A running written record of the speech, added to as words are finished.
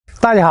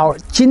大家好，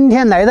今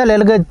天来到了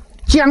那个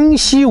江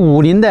西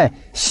武陵的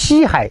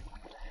西海，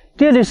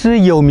这里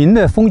是有名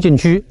的风景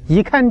区。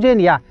一看这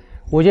里啊，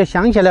我就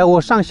想起来我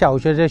上小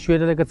学时学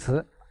的那个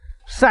词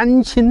“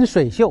山清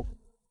水秀”。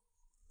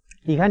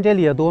你看这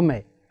里有多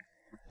美，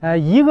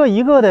一个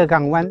一个的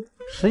港湾，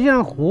实际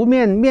上湖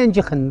面积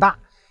很大，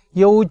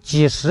有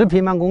几十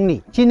平方公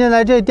里。今天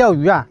来这里钓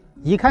鱼啊，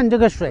一看这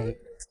个水，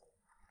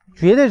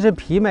绝对是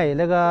媲美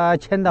那个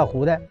千岛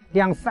湖的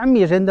，2-3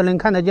米深都能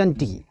看得见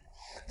底。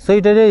 所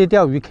以在这里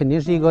钓鱼肯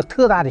定是一个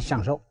特大的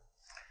享受。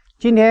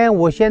今天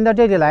我先到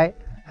这里来，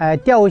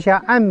钓一下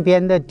岸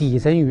边的底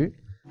层鱼，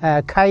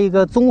开一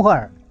个综合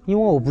饵，因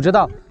为我不知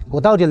道我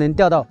到底能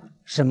钓到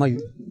什么鱼。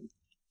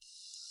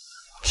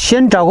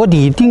先找个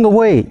底定个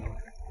位，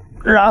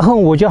然后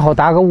我就好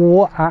搭个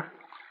窝啊。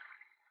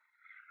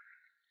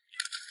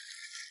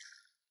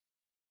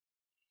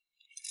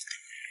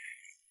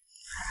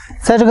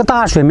在这个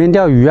大水面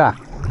钓鱼啊，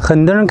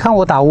很多人看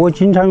我打窝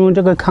经常用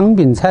这个糠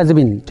饼、菜籽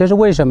饼，这是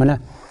为什么呢？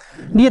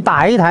 你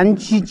打一坛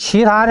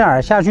其他的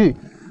饵下去，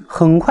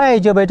很快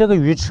就被这个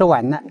鱼吃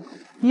完了。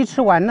一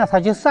吃完了，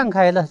它就散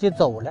开了，就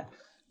走了，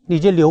你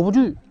就留不住。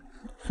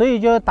所以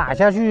就打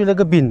下去那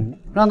个饼，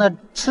让它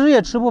吃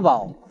也吃不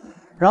饱。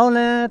然后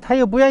呢，它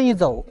又不愿意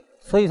走，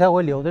所以才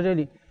会留在这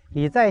里。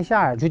你再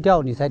下饵去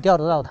钓，你才钓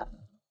得到它。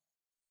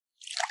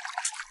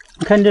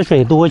你看这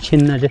水多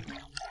清啊！这，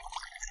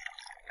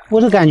我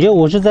是感觉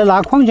我是在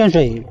拿矿泉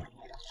水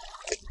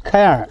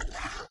开饵。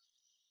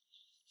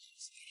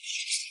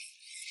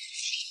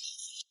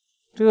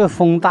 这个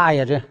风大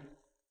呀，这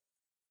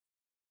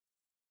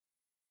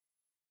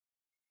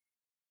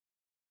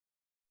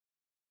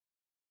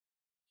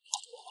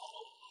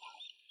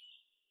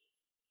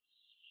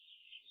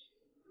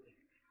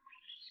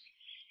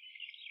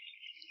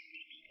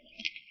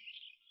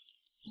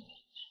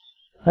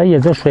哎呀，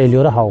这水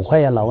流的好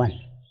快呀，老万，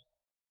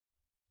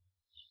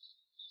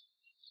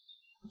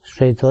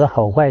水走的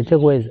好快，这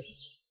个位置，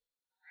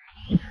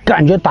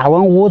感觉打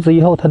完窝子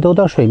以后，它都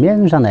到水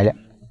面上来了，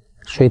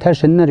水太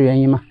深了的原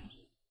因吗？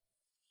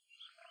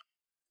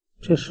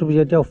 这是不是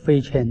要钓飞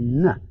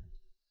钳呢？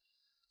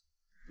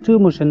这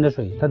么深的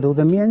水，它都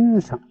在面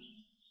上。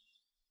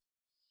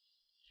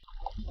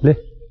来，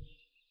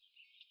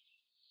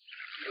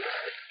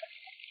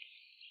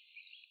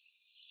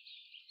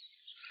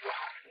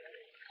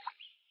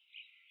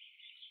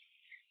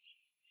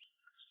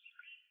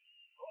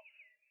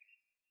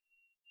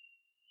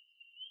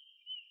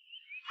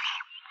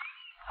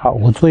好，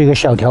我做一个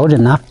小调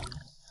整啊，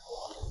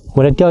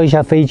我来钓一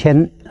下飞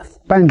钳，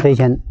半飞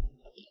钳。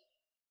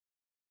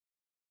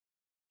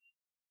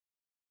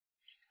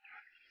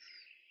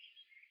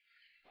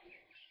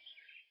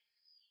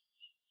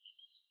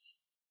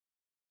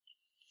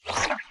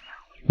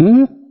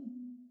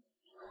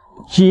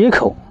 接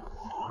口，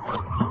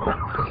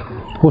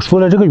我说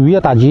了，这个鱼要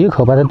打接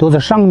口，把它都在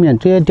上面，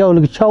这要钓那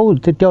个鞘，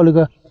再钓那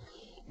个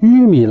玉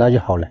米那就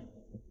好了。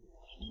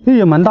哎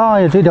呀，蛮大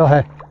呀，这条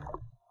还，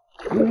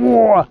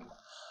哇，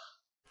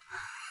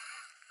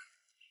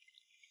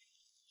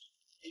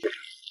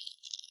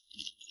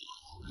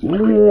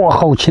哇，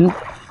好轻。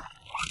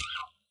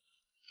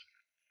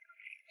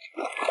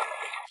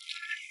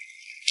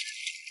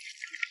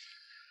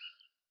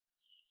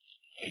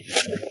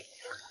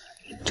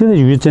 这个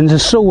鱼真是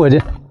瘦啊！这，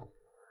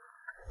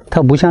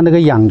它不像那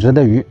个养殖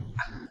的鱼，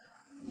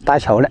搭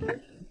桥了，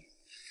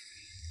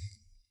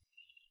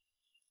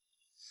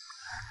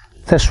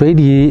在水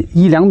里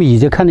1-2米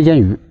就看得见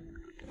鱼。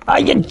哎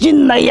呀，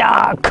进来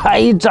呀，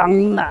开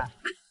张了！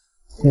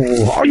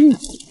哇！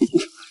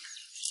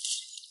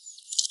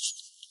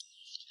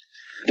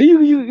哎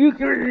呦呦呦！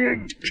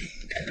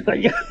哎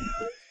呀！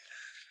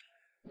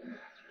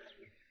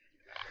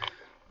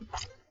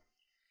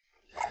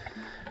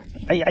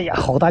 哎呀呀，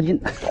好大劲！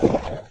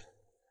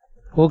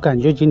我感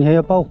觉今天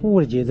要暴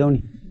富的节奏呢，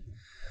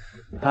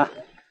啊！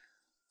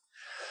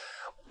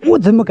我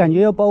怎么感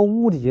觉要暴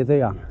富的节奏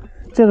呀？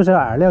这个时候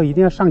饵料一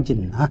定要上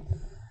紧啊！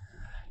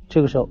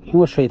这个时候因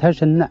为水太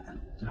深了，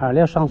饵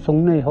料上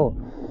松了以后，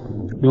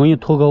容易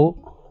脱钩、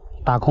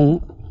打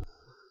空。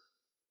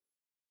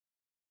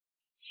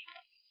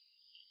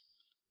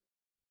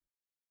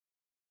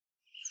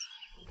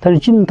但是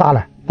劲大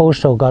了，把我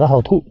手搞得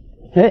好痛。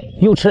哎，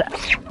又吃了！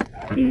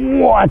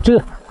 哇，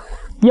这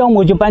要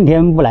么就半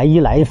天不来，一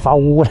来发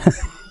乌了。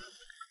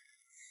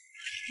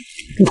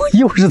我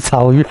又是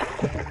草鱼，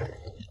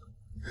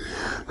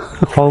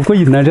好过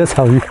瘾啊！这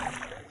草鱼，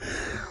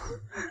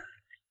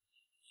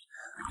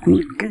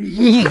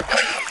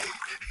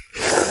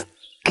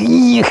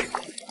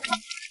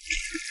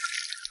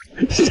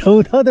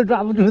手套都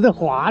抓不住的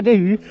滑，这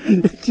鱼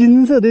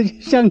金色的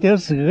像条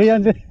蛇一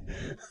样的。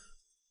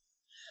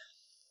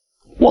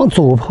往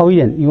左抛一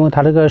点，因为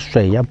它这个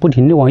水呀不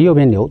停的往右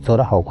边流，走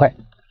得好快。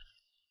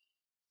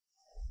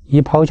一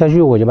抛下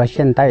去，我就把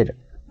线带着，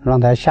让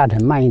它下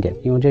沉慢一点，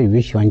因为这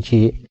鱼喜欢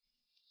接。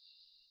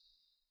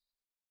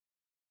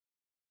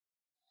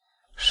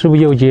是不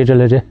是又接着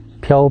了？这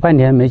漂半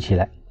天没起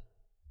来。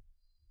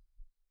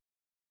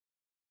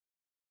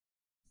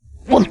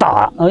我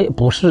打，哎，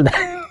不是的。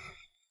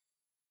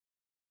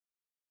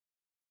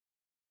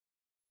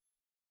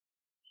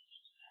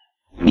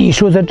你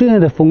说在这样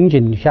的风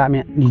景下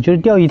面，你就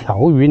钓一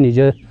条鱼，你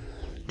就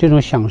这种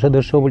享受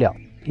都受不了。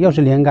要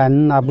是连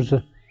竿，那不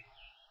是，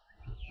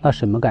那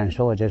什么感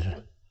受啊？这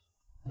是，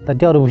他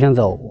钓都不想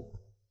走。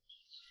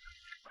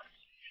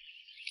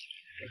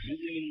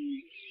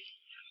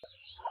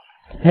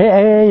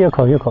哎，有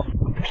口。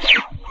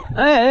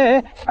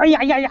哎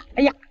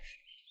呀！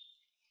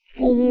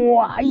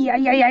哇，哎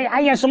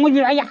呀，什么鱼？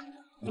哎呀，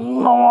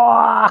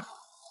哇，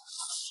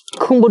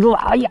控不住，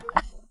哎呀，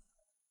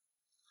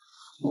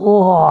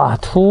哇，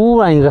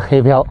突然一个黑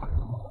漂，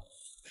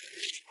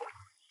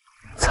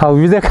草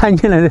鱼在看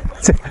见了，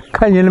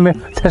看见了没？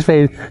在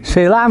水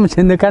那么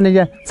深都看得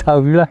见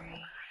草鱼了。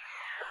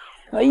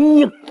哎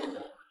呀，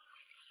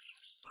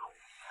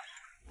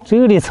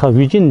这里草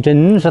鱼劲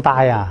真是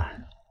大呀！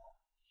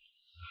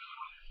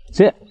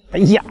哎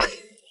呀！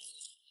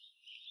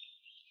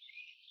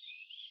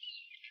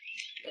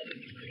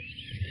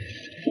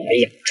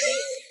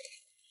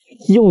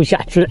又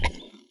下去了。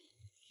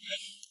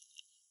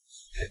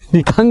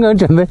你刚刚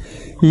准备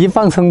一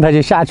放松，它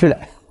就下去了。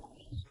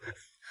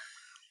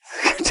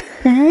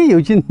这有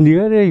劲！你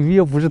看这鱼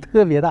又不是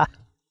特别大，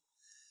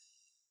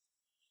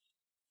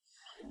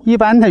一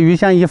般它鱼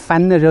像一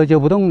翻的时候就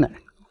不动了，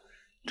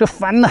这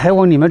翻了还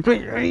往里面坠。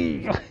哎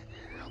呀，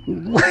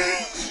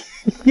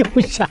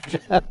又下去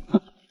了。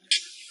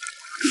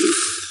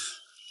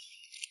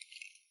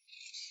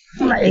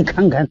来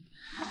看看。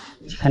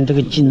看这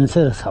个金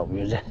色的草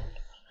鱼，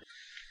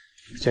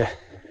这，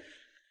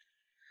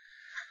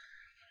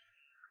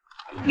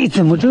你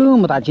怎么这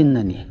么大劲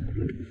呢？你？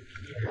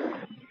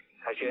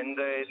他现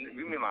在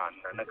玉米嘛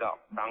在那搞，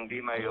当地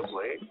嘛又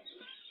贵，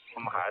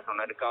我们还从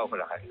那里搞回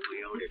来还是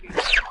贵有的。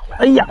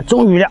哎呀，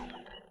中鱼了！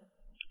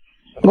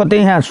我等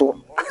一下说。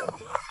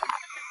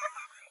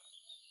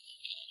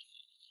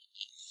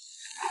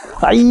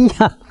哎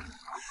呀，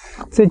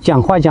这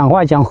讲话的，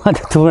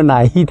突然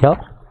来一条。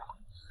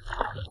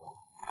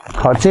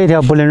好，这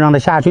条不能让它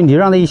下去，你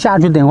让它一下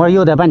去，等会儿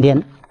又得半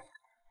天。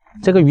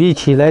这个鱼一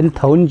起来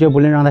头，你就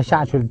不能让它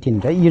下去了，顶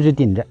着，一直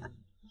顶着。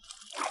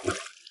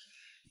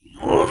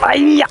哎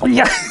呀，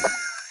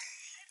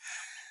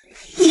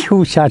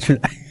又下去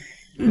了。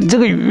这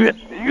个鱼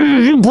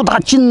不大，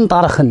劲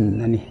大的很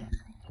啊！你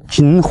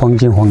金黄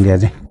的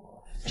这，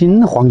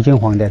金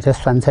黄的这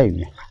酸菜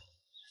鱼。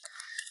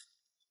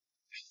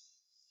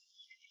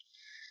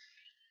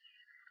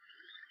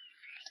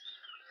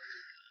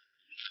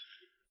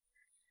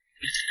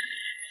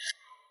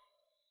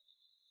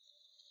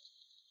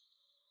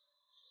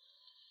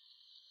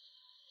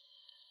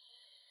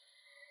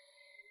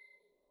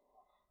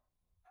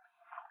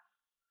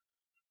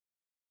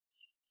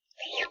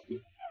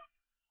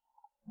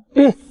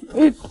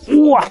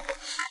哇！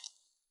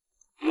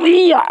哎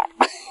呀，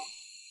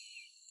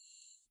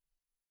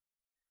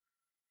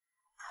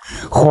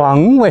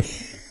黄尾，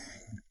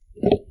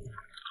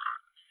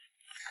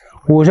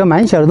我说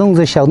蛮小的动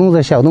作，小动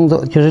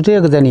作，就是这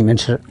个在里面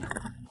吃。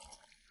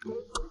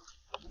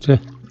这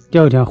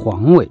钓一条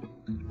黄尾，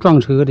撞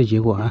车的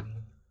结果啊！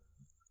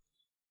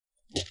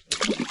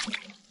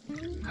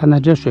看来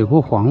这水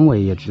库黄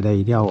尾也值得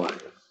一钓啊！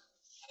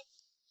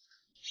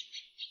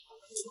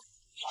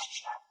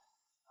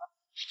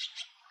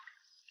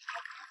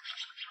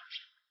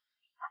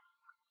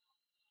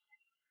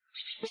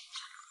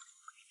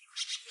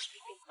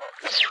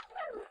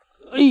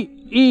哎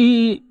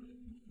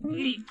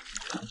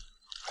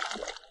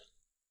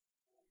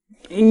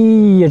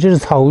呀，这是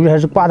草鱼还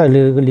是挂的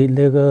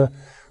那个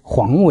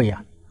黄尾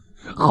啊？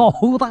好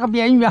大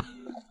边鱼啊！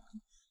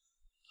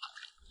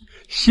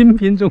新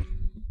品种，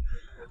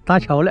大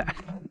桥了。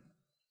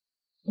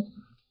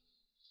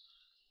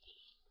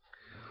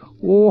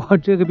哇，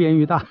这个边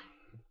鱼大，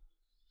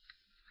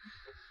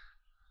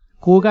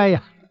锅盖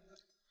呀！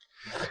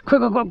快，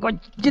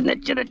进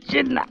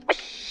来！哎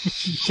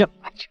呀！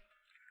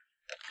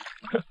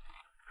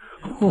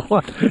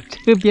哇，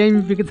这个边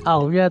鱼比个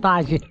草鱼还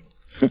大些，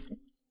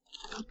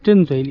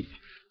正嘴里。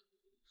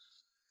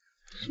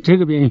这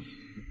个边鱼，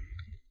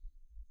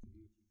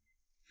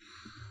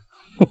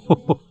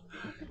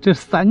这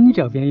三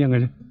角边鱼啊，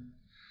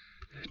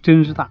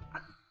真是大。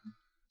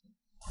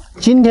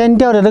今天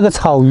钓的这个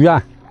草鱼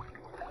啊，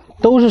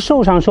都是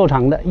瘦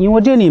长的，因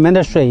为这里面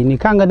的水你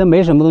看看都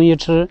没什么东西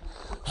吃，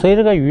所以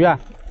这个鱼啊，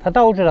它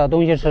到处找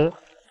东西吃。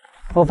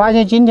我发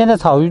现今天的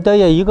草鱼都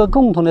有一个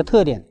共同的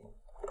特点。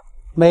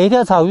每一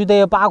条草鱼都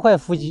有8块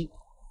腹肌，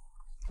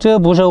这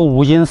不是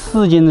5斤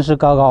4斤是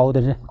高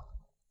的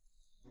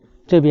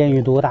这边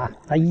鱼多大？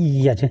哎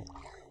呀，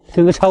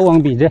这个超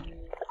网比这，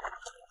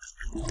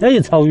哎，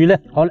草鱼了，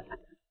好了，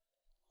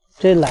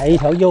这来一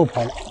条又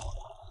跑了，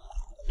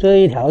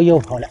这一条又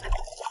跑了，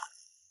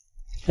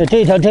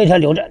这条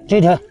留着，这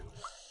条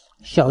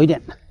小一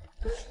点，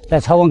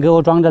来超网给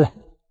我装着来，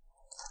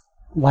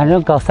晚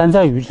上搞山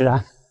寨鱼吃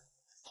啊！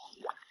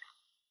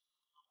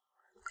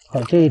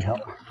好，这一条。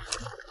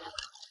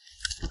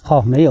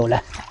好，没有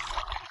了，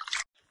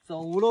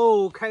走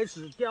喽，开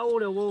始钓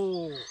了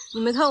哦。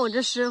你们看我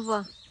这师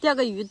傅钓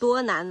个鱼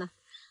多难呢，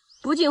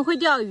不仅会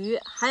钓鱼，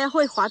还要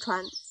会划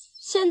船，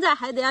现在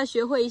还得要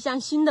学会一项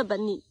新的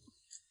本领。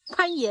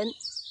攀岩。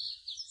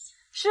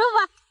师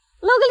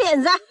傅，露个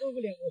脸子。露个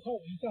脸，我怕我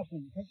一下滚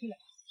开去了。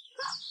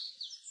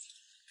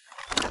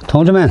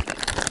同志们，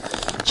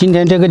今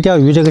天这个钓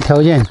鱼这个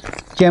条件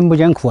艰不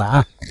艰苦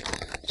啊？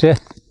这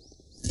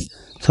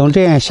从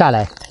这样下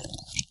来，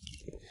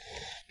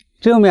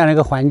这么样的一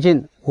个环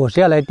境，我是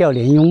要来钓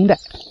鲢鳙的。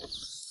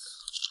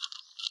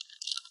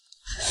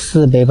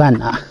4倍半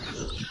啊！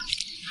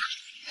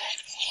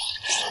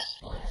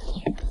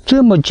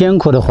这么艰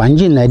苦的环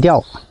境来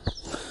钓，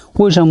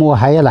为什么我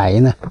还要来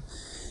呢？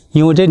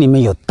因为这里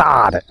面有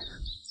大的。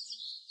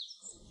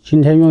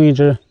今天用一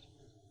只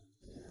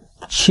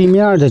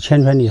7mm的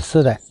千船里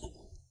4的，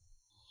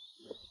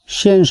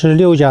线是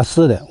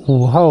6+4的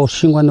5号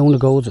新关东的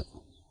钩子。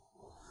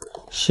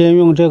先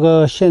用这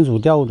个线组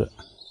钓着，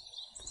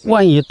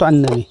万一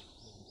断了呢，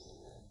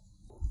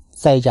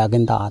再加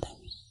更大的。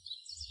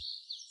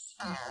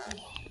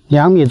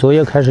2米左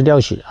右开始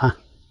钓起啊，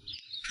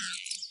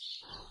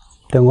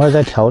等会儿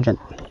再调整。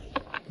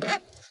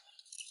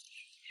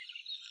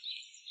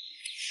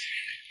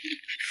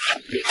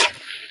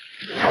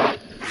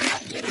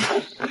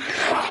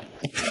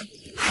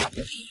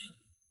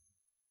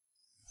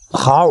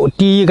好，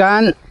第一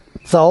杆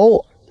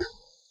走，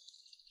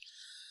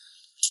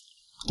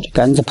这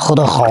杆子抛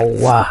得好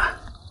啊！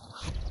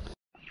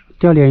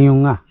钓鲢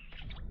鳙啊，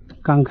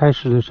刚开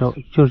始的时候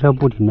就是要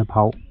不停的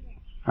抛，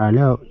饵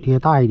料捏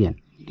大一点，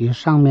捏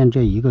上面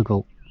这一个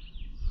钩，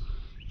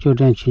就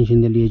这样轻轻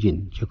的捏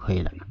紧就可以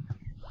了，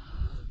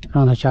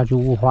让它下去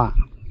雾化。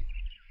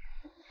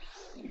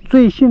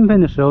最兴奋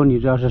的时候，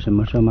你知道是什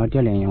么时候吗？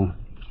钓鲢鳙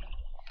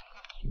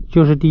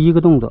就是第一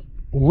个动作。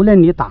无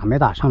论你打没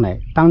打上来，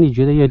当你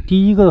觉得有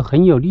第一个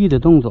很有力的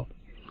动作，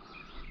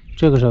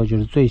这个时候就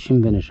是最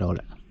兴奋的时候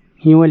了。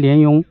因为鲢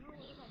鳙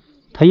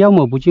它要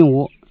么不进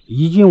窝，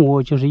一进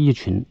窝就是一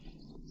群，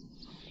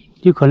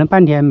你可能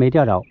半天没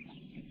钓着，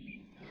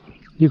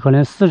你可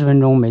能40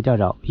分钟没钓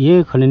着，也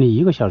有可能你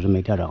1个小时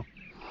没钓着，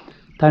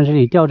但是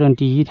你钓正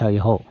第一条以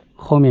后，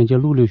后面就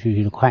陆陆续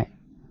续的快。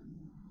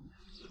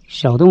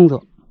小动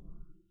作，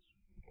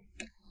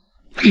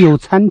有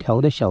参条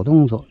的小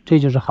动作，这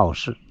就是好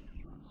事。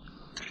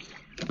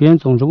别人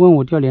总是问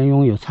我钓鲢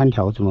鳙有参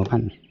条怎么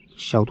办？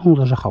小动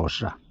作是好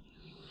事啊，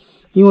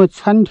因为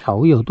参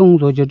条有动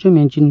作，就证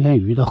明今天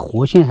鱼的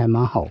活性还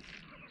蛮好。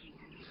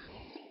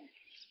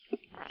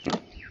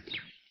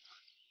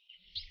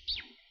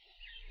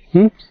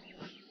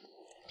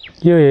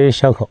又有一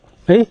小口，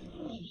哎，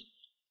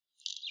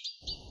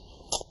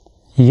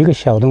一个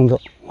小动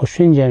作，我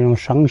瞬间用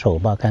双手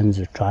把杆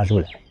子抓住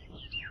了。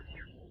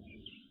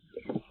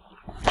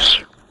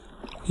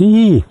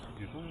咦，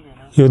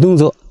有动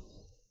作。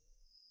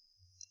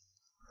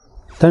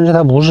但是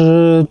它不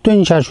是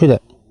蹲下去的，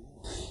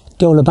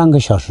钓了半个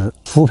小时，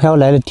浮漂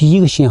来了第一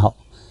个信号，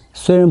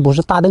虽然不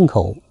是大洞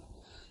口，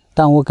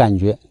但我感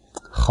觉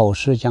好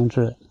事将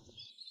至了。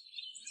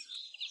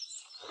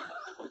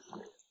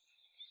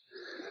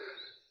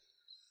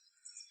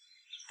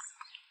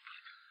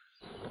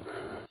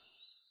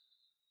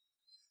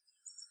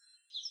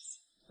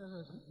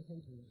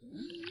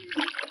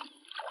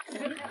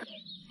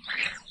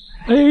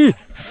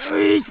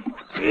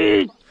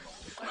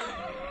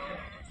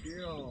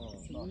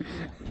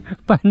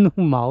半路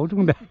毛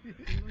中的，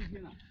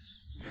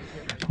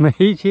没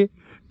切，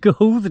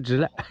钩子直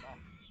了。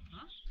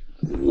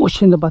我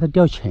现在把它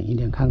钓浅一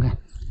点看看，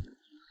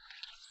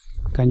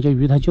感觉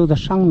鱼它就在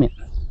上面。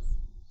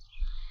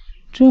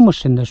这么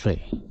深的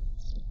水，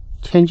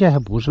天气还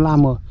不是那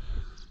么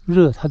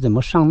热，它怎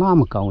么上那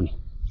么高呢？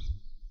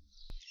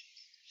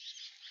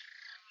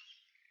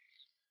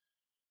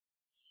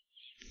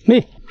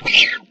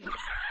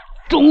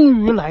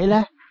终于来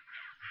了！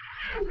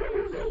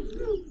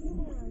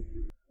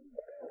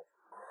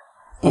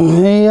哎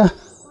呀，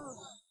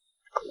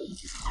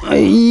哎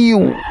呦，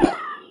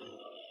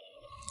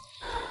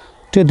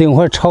这等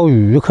会儿抄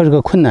鱼可是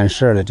个困难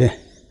事了，这。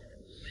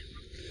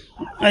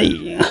哎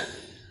呀，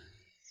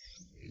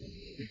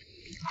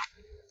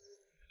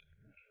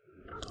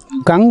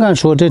刚刚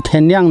说这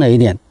天亮了一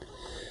点，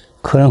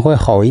可能会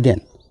好一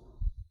点，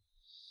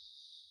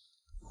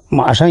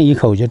马上一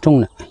口就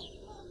中了。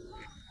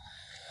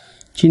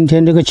今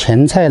天这个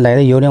前菜来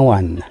的有点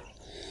晚了，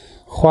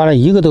花了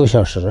1个多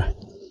小时。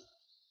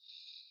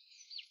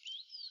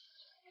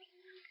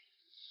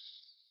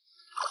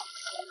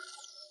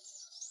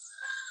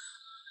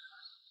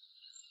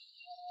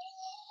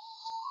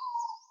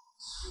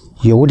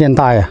有点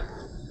大呀，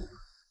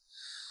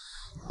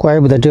怪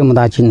不得这么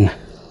大劲呢。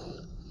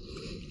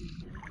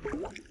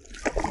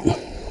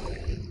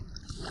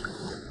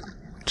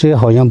这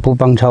好像不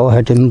帮抄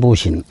还真不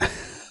行，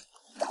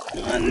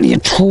你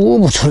出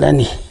不出来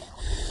你？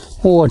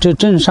我这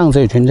正上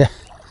嘴唇这，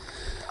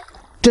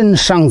正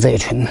上嘴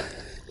唇，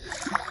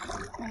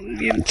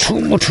你出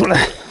不出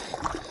来？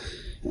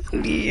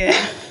你，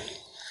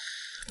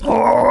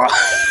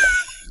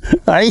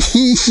哎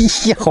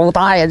呀，好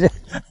大呀这！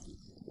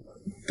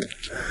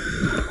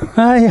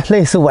哎呀，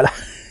累死我了！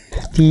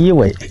第一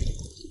尾，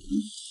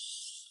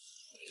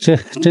这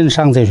正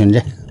上嘴唇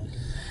这，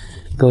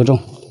够重。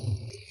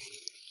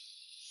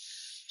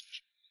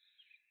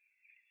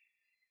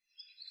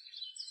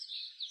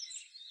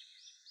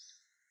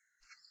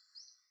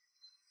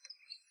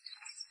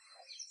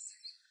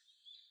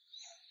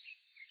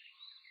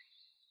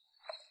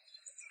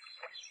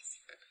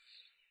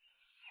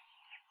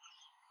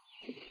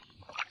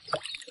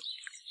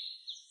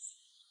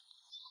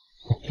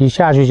一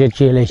下去就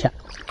接了一下，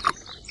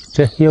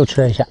这又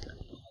吃了一下。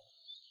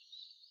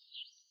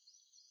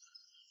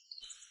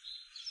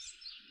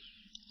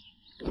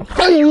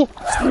哎呦，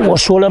我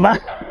说了吧。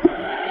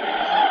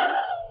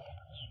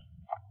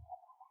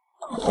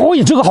哦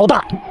呀，这个好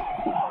大！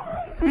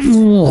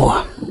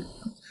哇！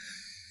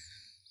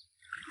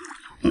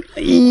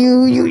哎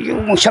呦呦呦，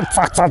往下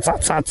砸！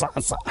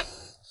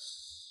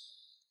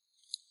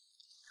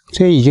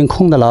这已经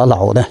控得牢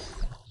牢的。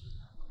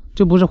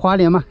这不是花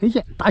鲢吗？哎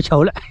呀，搭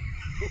桥了！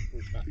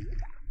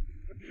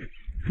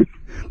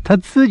他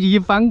自己一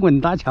翻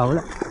滚搭桥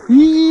了。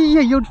咦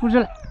呀，又出去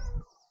了。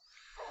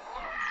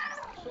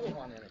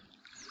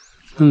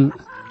嗯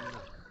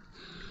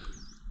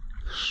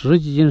，10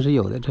几斤是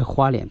有的，这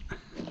花鲢。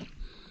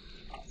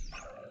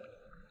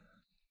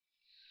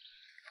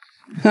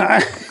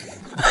哎，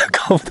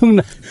搞不动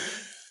了，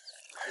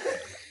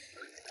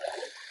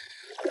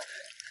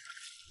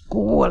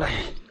过来！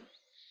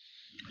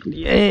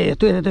哎，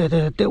对，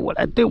我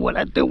来，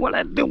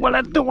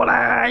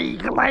一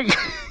个来！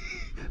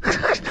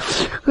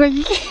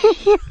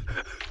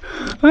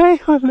哎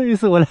呀，累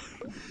死我了！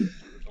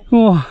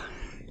哇，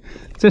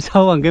这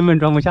抄网根本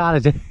装不下了，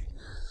这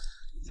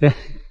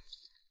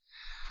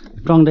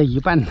装到一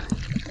半了。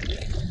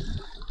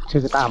这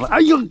个大网，哎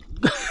呦，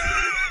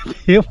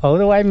别跑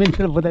到外面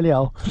去了，不得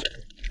了！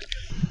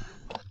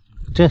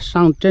这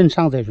正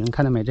上嘴唇，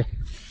看到没？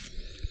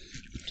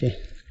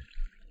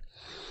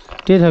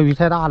这条鱼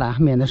太大了，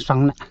免得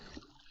伤了。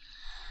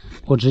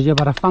我直接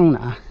把它放了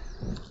啊！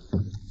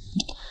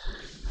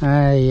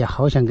哎呀，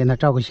好想跟它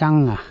照个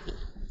相啊！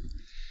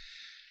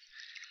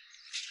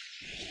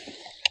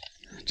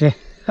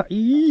哎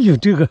呦，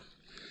这个，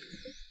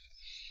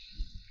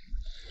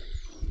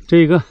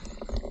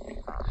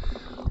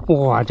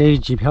哇，这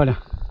极漂亮！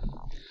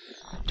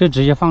这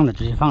直接放了。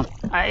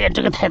哎呀，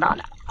这个太大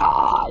了！哎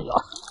呦，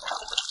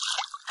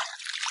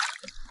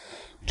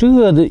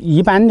这的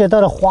一般的到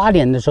了花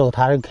鲢的时候，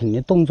它肯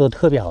定动作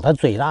特别好，它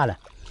嘴大了，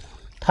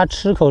它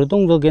吃口的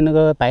动作跟那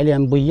个白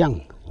鲢不一样，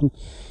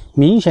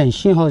明显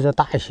信号就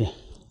大一些。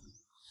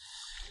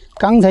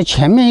刚才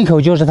前面一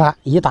口就是它，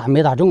一打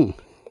没打中，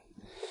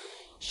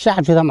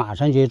下去它马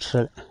上就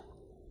吃了。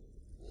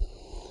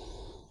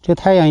这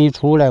太阳一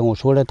出来，我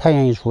说了，太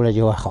阳一出来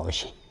就会好一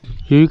些。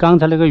由于刚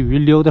才那个鱼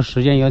溜的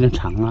时间有点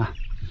长啊，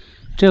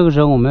这个时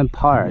候我们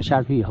抛饵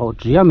下去以后，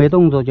只要没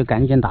动作就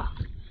赶紧打，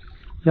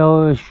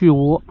要续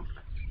窝，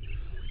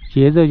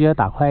节奏就要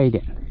打快一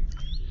点。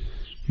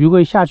如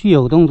果下去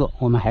有动作，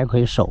我们还可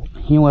以守，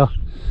因为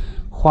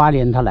花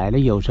鲢它来了，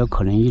有时候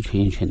可能一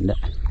群一群的，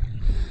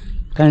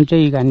但是这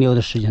一竿溜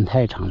的时间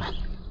太长了。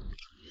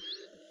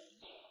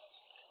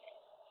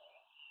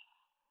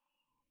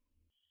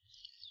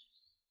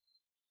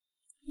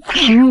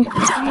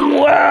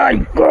哇，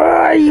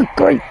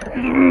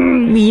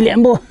米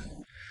鲢不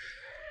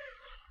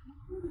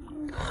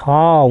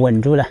好，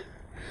稳住了，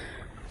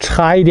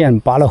差一点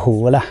拔了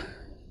河了，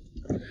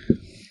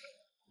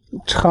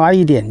差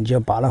一点就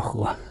拔了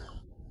河。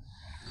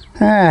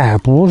哎，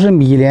不是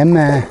米鲢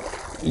吗？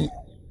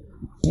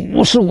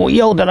不是我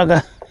要的那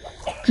个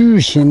巨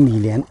型米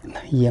鲢，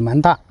也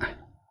蛮大。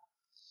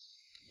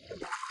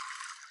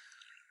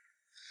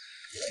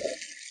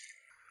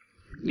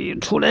你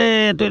出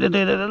来，对，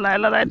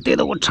来，对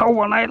着我抄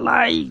网来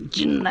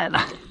进来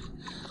了。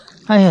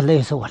哎呀，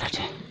累死我了，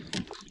这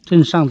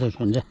正上嘴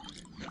唇这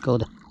勾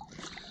的，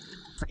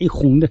贼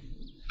红的，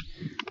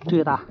这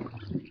个大，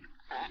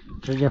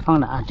直接放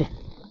了啊！这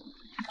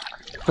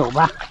走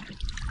吧。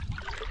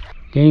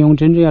鲢鳙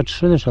真正要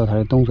吃的时候，它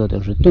的动作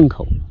都是顿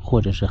口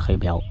或者是黑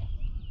漂。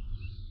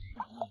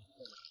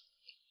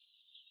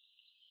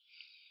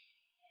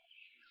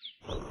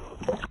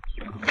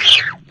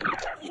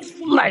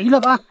来了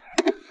吧？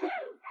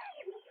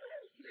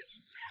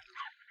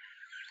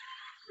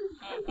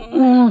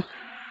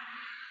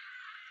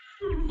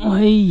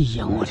哎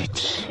呀，我的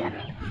天，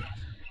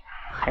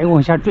还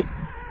往下坠，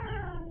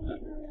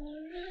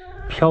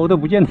漂都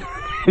不见了，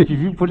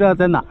鱼不知道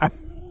在哪儿。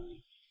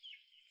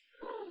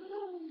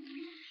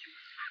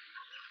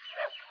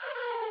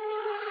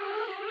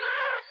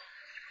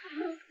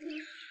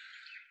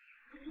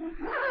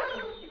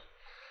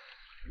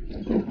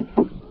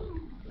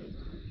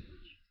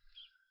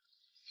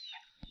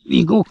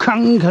你给我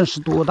看看是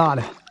多大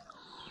了，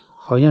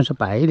好像是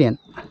白鲢。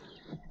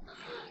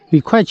你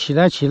快起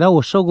来，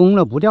我收工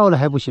了，不钓了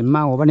还不行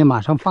吗？我把你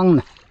马上放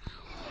了，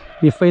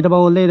你非得把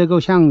我累得够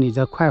呛，你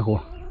这快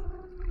活。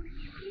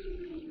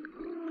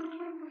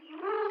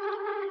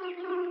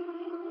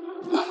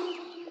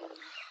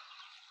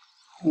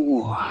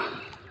哇，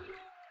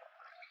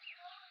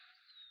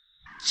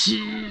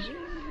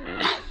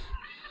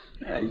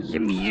哎呀，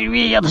你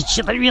越要它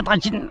起它越大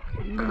劲。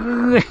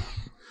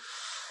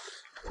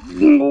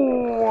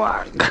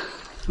哇，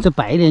这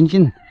白鲢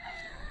劲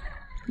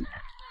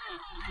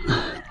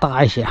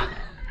大一些。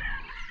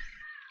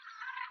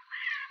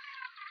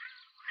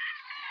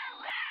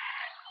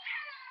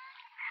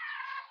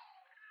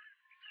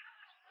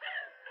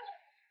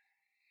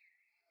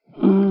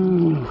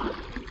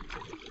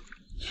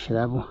起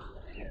来不？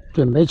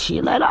准备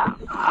起来了！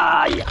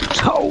哎呀，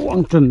超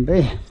网准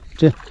备，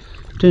这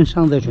正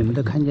上载群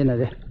都看见了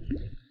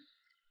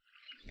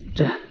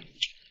这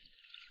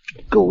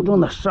够重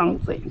的上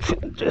载群，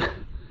这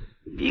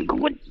你给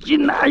我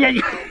进来呀！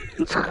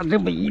差这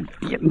么一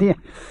点点，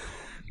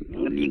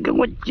你给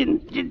我进！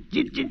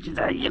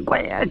哎呀，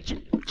快呀，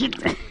进！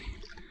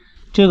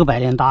这个白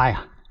鲢大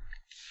呀，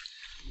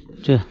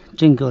这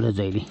真够了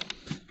嘴里。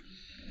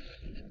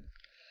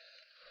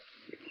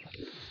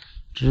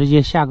 直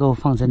接下钩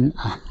放生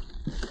啊！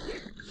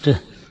这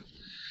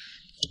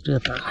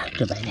大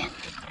这白鲢，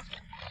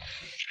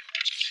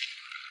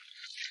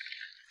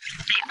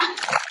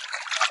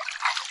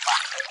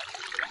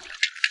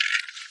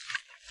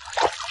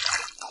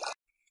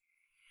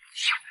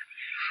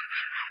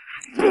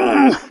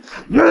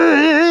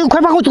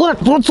快把我抓了！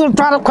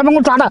快把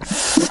我抓了！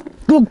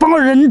给我把我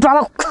人抓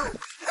了！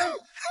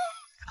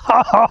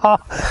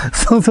好，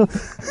送。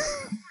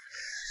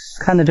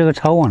 看到这个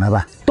抄网了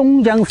吧？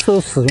东江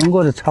所使用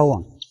过的抄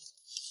网，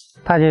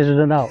大家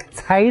知道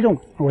猜中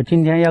我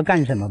今天要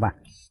干什么吧？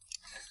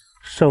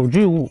手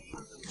锯物。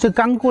这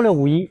刚过了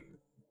5·1，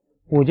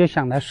我就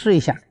想来试一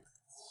下。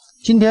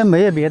今天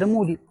没有别的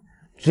目的，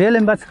只要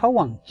能把抄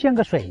网见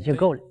个水就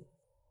够了。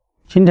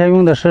今天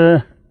用的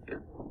是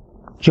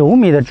9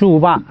米的巨无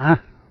霸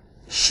啊，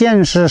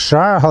线是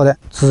12号的，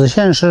子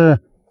线是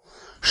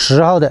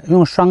10号的，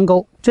用双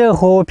钩。这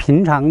和我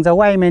平常在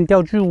外面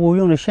钓巨物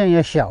用的线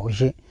要小一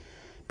些。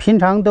 平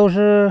常都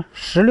是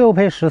16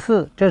配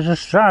14，这是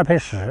12配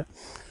10，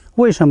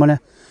为什么呢？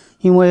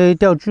因为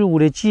钓巨物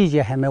的季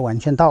节还没完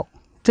全到，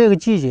这个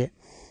季节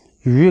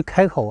鱼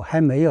开口还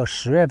没有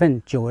10月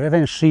份、9月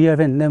份、11月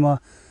份那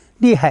么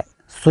厉害，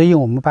所以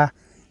我们把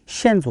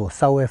线组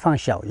稍微放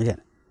小一点。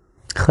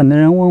很多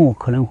人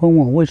可能会问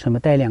我为什么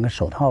戴2个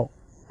手套，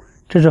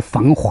这是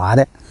防滑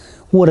的，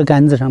握在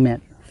杆子上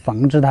面，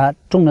防止它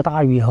中了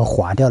大鱼以后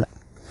滑掉了。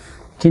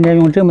今天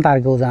用这么大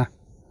的钩子啊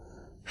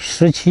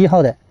，17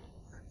号的。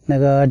 那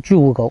个巨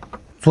无钩，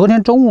昨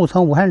天中午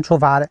从武汉出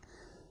发的，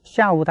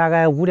下午大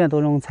概5点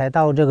多钟才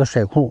到这个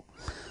水库。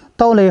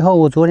到了以后，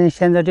我昨天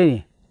先在这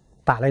里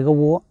打了一个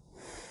窝，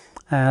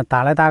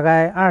打了大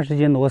概20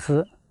斤螺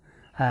丝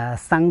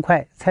，3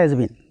块菜籽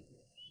饼。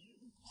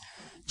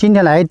今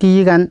天来第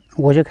一竿，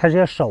我就开始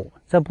要守，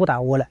这不打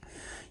窝了，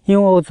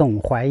因为我总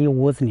怀疑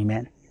窝子里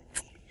面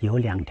有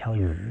2条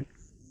鱼。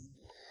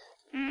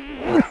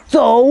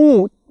走。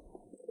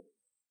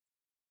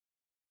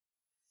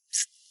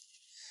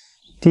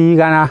 第一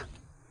竿啊，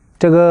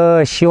这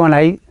个希望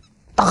来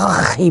大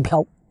黑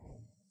漂。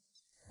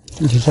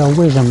你知道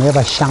为什么要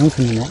把箱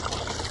子里面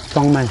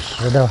装满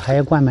石头，还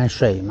要灌满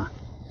水吗？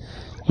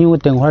因为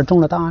等会儿中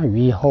了大鱼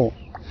以后，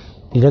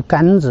你的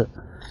杆子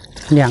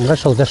2个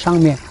手在上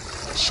面，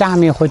下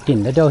面会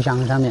顶在钓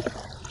箱上面，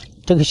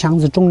这个箱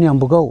子重量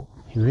不够，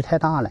鱼太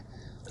大了，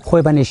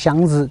会把你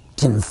箱子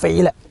顶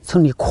飞了，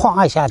从你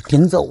胯下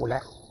顶走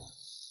了。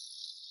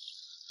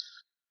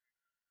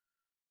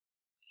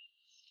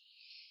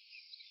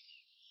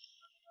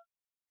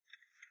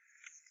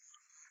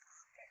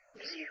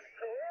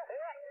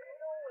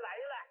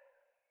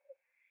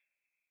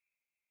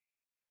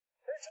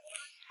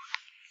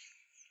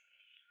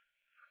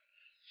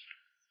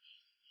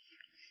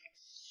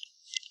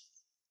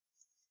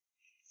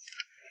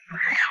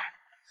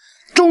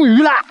 中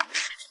鱼了！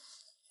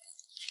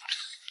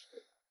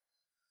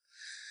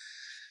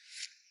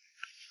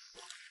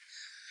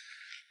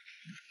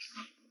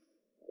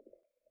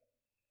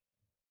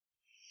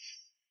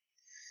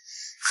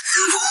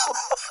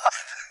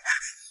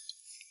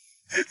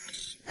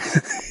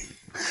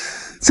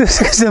这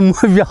是个什么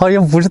鱼？好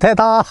像不是太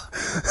大，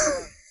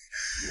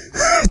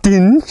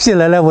顶起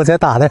来了我才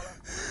打的。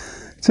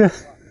这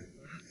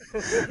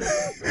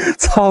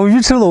草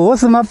鱼吃螺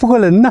丝吗？不可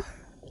能呐！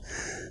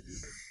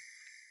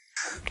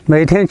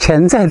 每天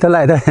潜菜都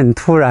来得很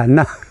突然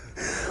呐、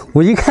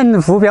我一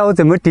看浮标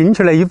怎么顶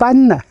起来一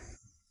半呢？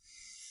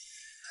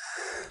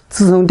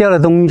自从钓了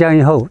东江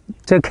以后，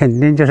这肯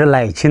定就是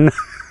奶青了。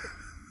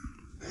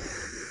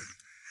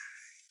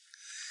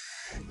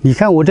你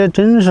看我这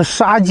真是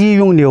杀鸡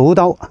用牛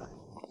刀。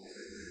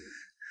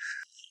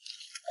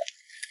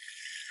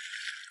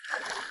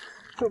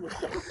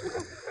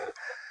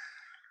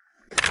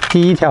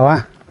第一条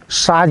啊，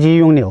杀鸡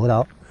用牛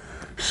刀。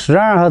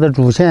 12号的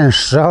主线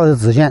，10号的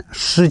子线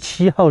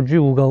，17号巨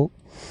无钩，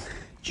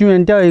居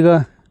然钓一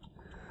个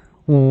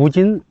5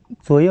斤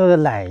左右的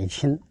奶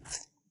青。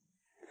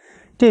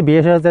这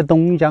别说在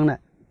东江了，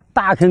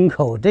大坑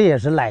口这也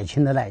是奶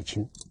青的奶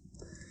青。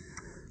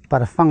把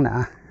它放了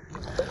啊！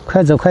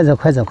快走，快走，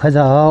快走，快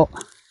走，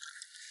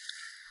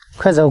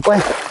快走，乖！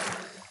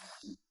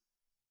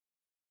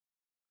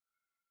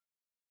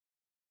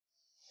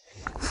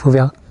浮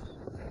标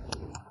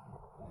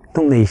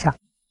动了一下。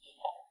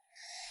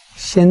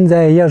 现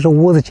在要是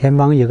窝子前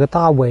方有个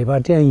大尾巴，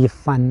这样一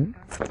翻，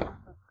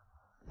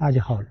那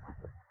就好了。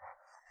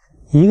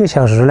1个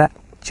小时了，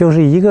就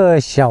是一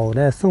个小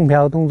的送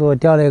漂动作，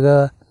钓了一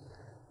个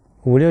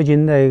5、6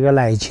斤的一个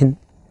奶青，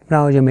然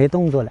后就没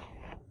动作了。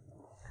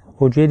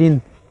我决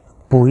定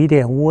补一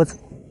点窝子。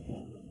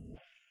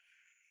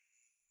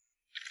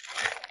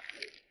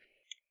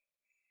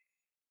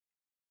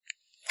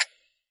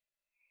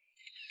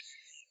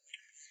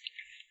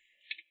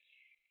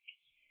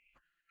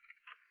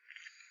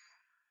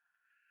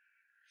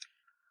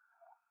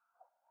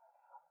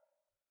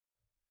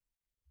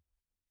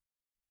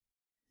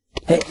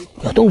哎，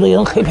有动作，有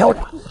人黑漂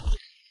了。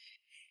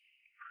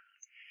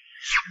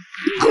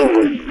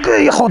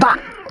哎呀，好大！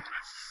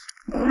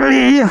哎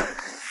呀！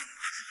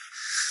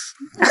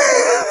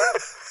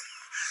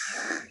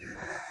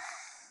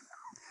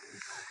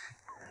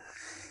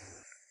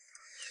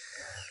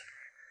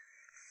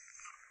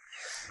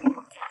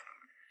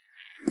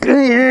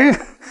哎！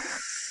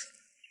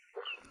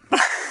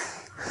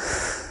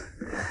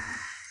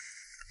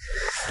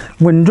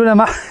稳住了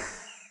吗？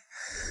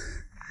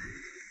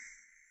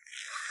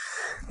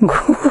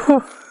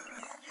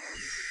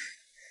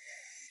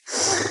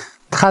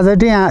它是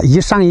这样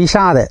一上一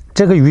下的，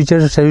这个鱼就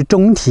是属于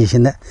中体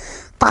型的，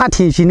大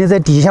体型的在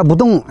底下不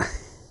动。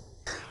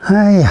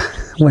哎呀，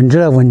稳住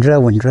了，稳住了，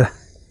稳住了！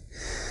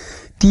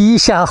第一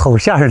下好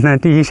吓人啊！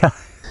第一下，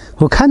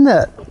我看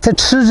着在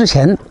吃之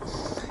前，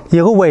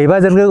有个尾巴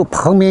在这个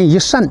旁边一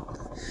扇，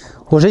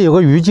我说有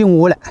个鱼进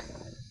窝了。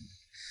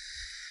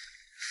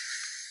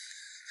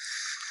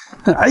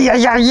哎呀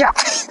呀呀！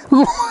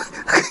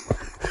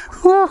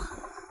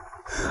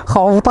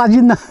好大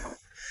劲呐！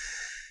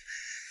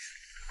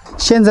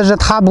现在是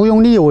他不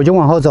用力我就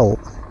往后走，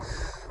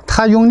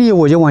他用力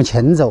我就往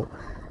前走，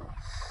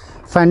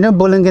反正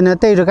不能跟他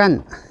对着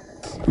干。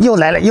又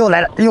来了，又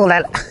来了，又来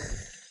了！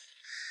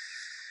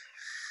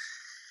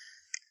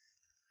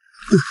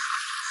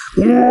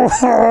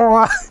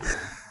哇！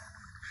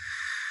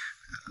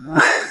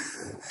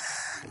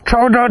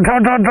抄！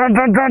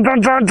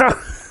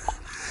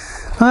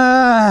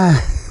哎，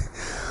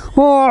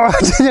哇，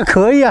这就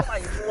可以啊！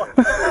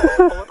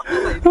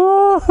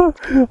哦，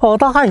好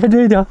大呀，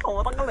这一条！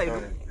好大个尾巴！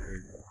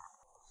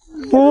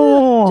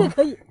哦，这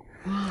可以，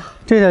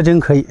这条真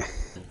可以。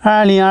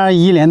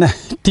2021年的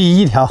第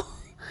一条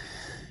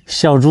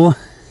小猪，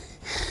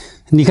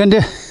你看这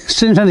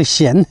身上的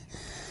咸，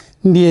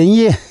粘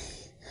液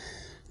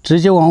直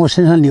接往我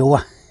身上流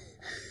啊！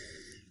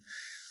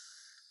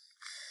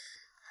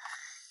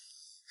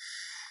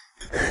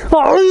哎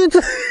呀，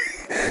这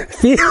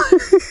别，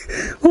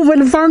我把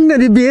你放了，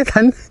你别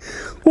弹，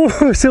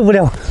我受不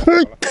了。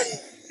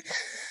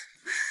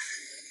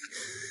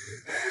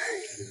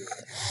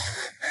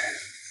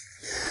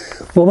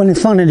我把你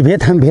放了，你别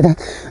弹，别弹，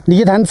你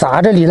一弹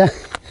砸着你了。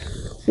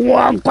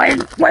哇，乖！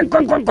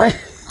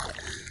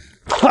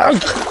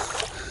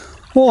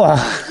哇！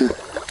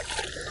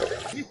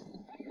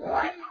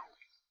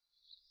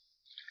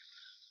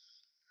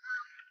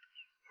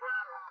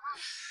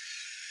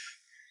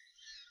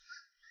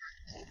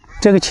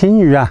这个青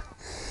鱼啊，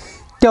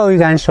钓鱼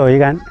竿、手鱼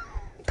竿，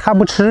它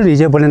不吃你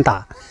就不能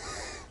打，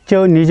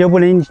你就不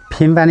能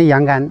频繁的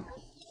扬竿，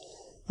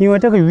因为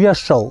这个鱼要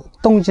手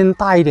动静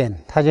大一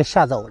点，它就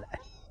下走了。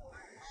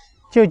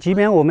就即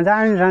便我们在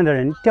岸上的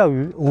人钓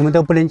鱼，我们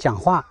都不能讲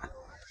话，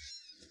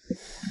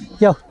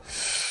要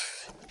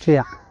这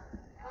样。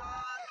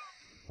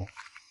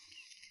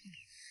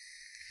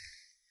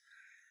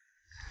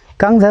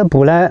刚才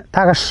捕了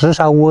大概10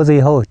勺窝子以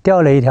后，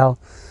钓了一条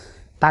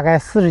大概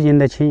40斤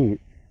的青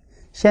鱼。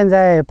现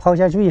在抛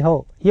下去以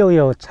后，又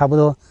有差不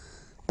多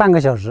半个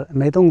小时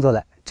没动作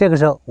了。这个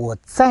时候我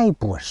再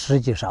捕10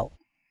几勺。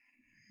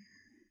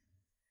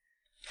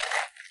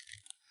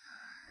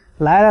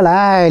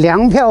来，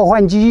粮票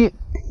换机。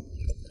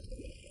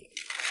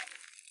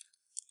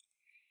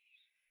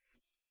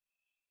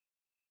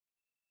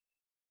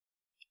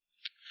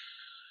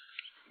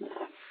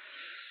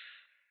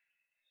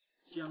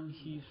江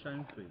西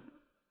山水。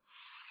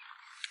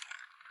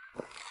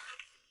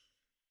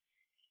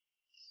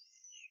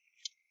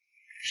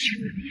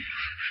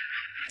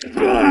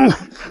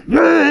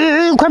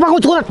快帮我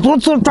抓了！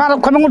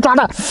快帮我抓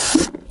了！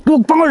给我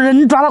帮我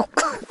人抓了！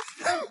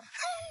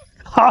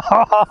好，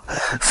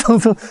松！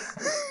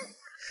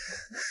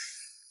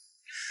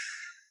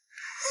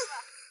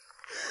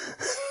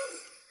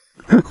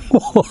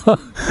我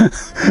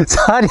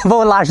差点把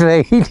我拉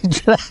水里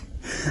去了。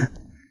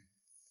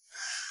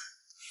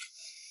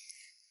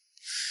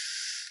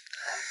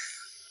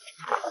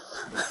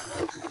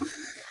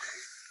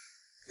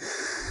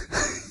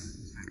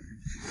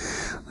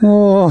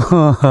哦，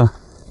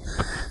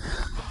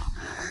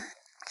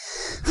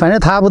反正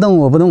他不动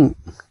我不动，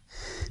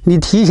你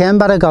提前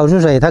把他搞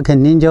出水，他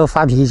肯定就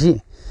发脾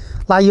气，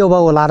那又把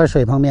我拉到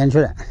水旁边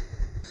去了。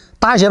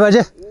大小把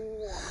这，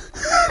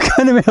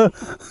看到没有？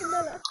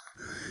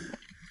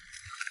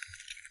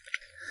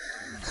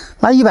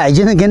那100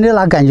斤的跟这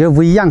拉感觉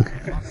不一样，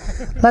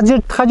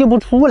他就不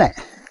出来，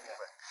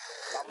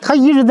他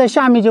一直在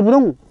下面就不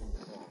动，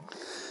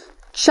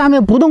下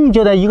面不动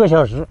就得1个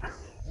小时。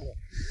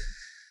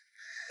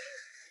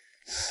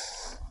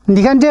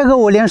你看这个，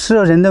我连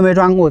10人都没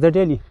装过，在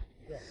这里。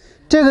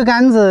这个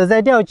杆子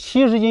在钓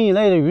70斤以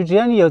内的鱼，只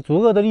要你有足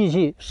够的力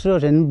气，10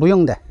人不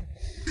用的。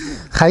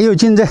还有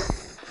进这，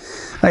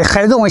哎，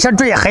孩子往下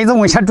坠，孩子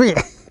往下坠。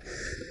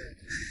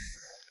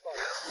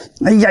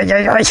哎呀，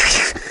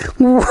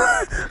我，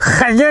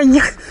哎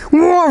呀，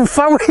我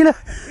发威了，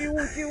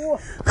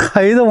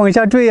孩子往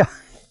下坠呀、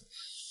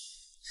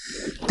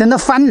等他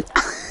翻，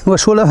我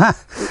说了吧，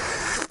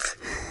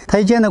他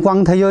一见到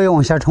光，他又要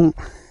往下冲。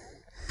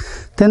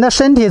等他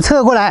身体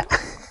侧过来，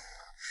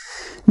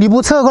你不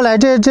侧过来，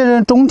这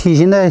种中体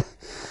型的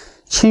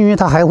青鱼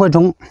它还会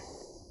中。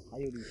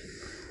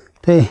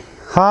对，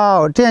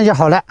好，这样就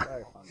好了。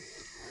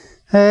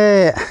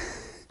哎，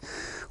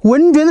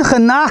稳准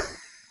狠呐、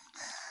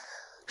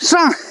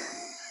上！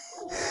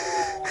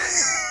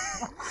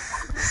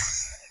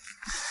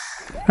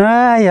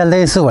哎呀，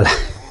累死我了！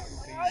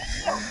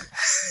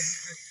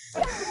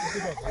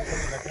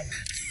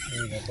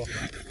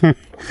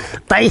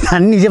逮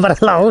盘你就把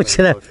它捞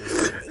起来。哎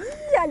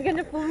呀，你看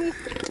这蜂蜜。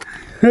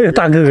哎呦，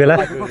大哥哥了！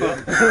好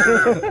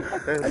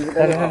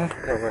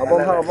棒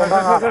看，好棒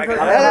看哈！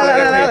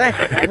来，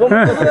快！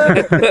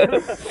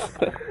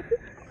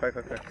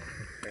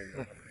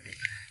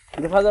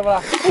你拍这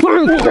吧？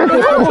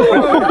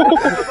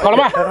好了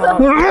吧？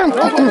我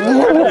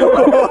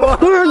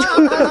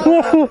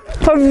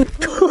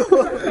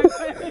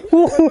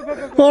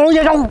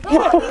也上！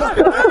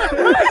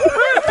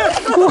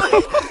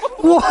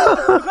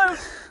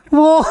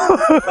我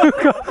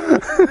靠！